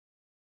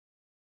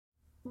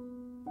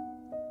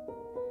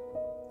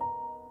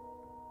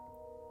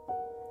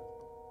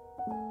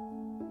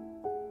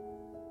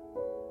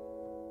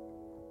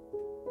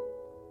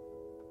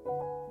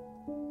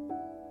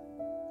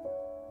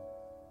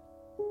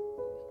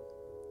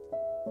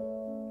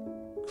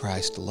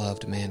Christ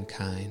loved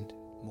mankind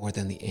more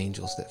than the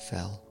angels that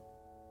fell.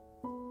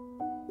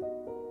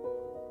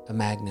 A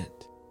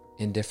magnet,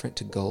 indifferent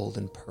to gold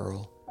and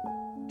pearl,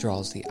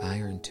 draws the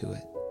iron to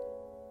it.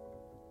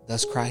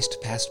 Thus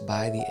Christ passed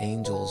by the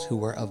angels who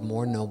were of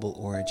more noble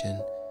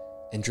origin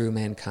and drew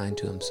mankind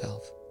to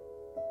himself.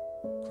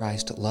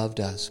 Christ loved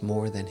us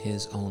more than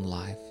his own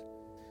life.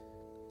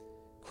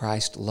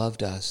 Christ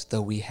loved us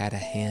though we had a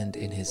hand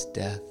in his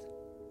death.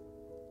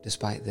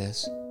 Despite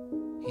this,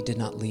 he did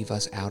not leave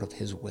us out of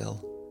his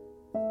will.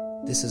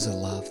 This is a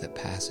love that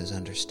passes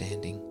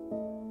understanding.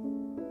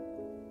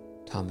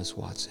 Thomas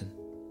Watson.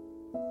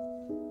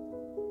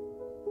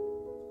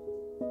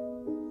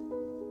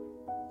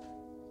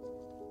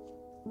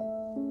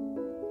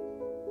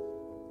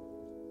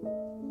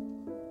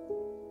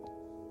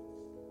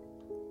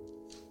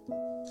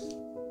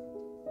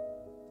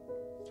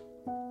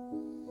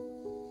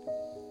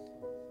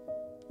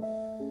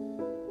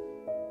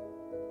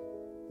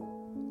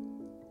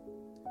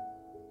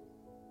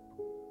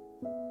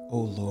 O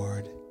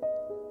Lord,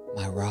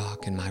 my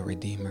rock and my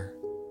redeemer,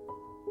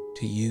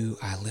 to you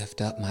I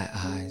lift up my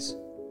eyes.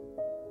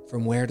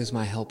 From where does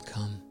my help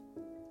come?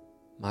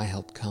 My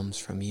help comes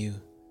from you,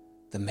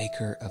 the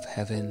maker of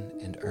heaven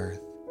and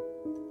earth.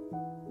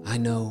 I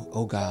know,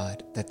 O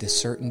God, that the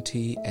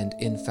certainty and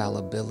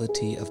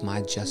infallibility of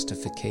my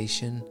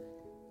justification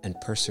and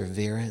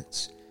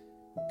perseverance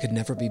could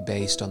never be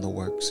based on the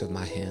works of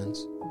my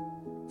hands,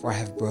 for I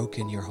have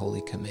broken your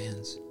holy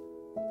commands.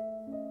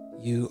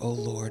 You, O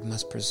Lord,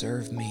 must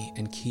preserve me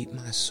and keep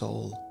my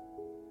soul.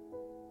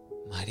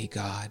 Mighty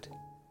God,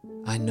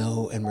 I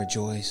know and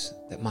rejoice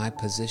that my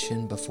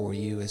position before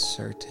you is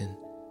certain,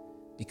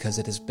 because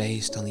it is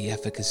based on the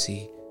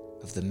efficacy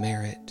of the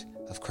merit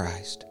of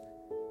Christ,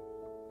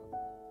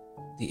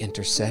 the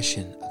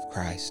intercession of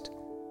Christ,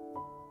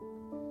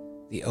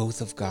 the oath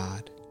of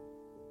God,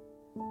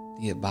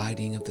 the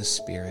abiding of the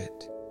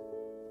Spirit,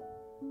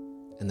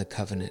 and the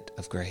covenant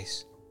of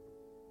grace.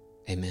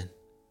 Amen.